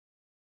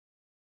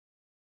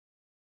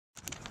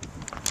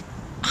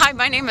Hi,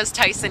 my name is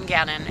Tysen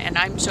Ganon, and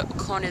I'm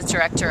Jolkona's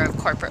Director of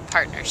Corporate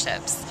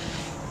Partnerships.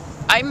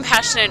 I'm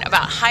passionate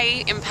about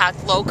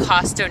high-impact,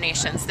 low-cost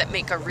donations that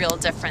make a real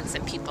difference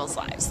in people's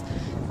lives.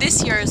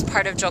 This year, as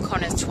part of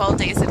Jolkona's 12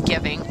 Days of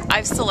Giving,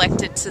 I've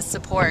selected to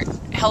support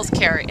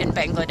healthcare in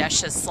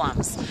Bangladesh's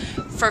slums.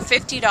 For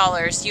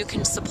 $50, you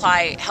can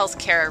supply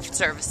healthcare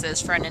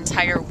services for an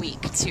entire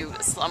week to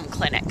a slum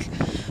clinic.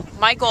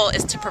 My goal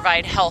is to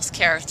provide health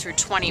care through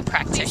 20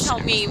 practitioners. Please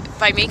help me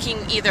by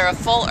making either a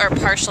full or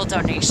partial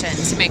donation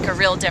to make a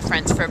real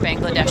difference for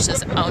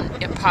Bangladesh's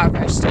own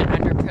impoverished and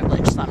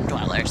underprivileged slum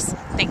dwellers.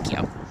 Thank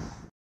you.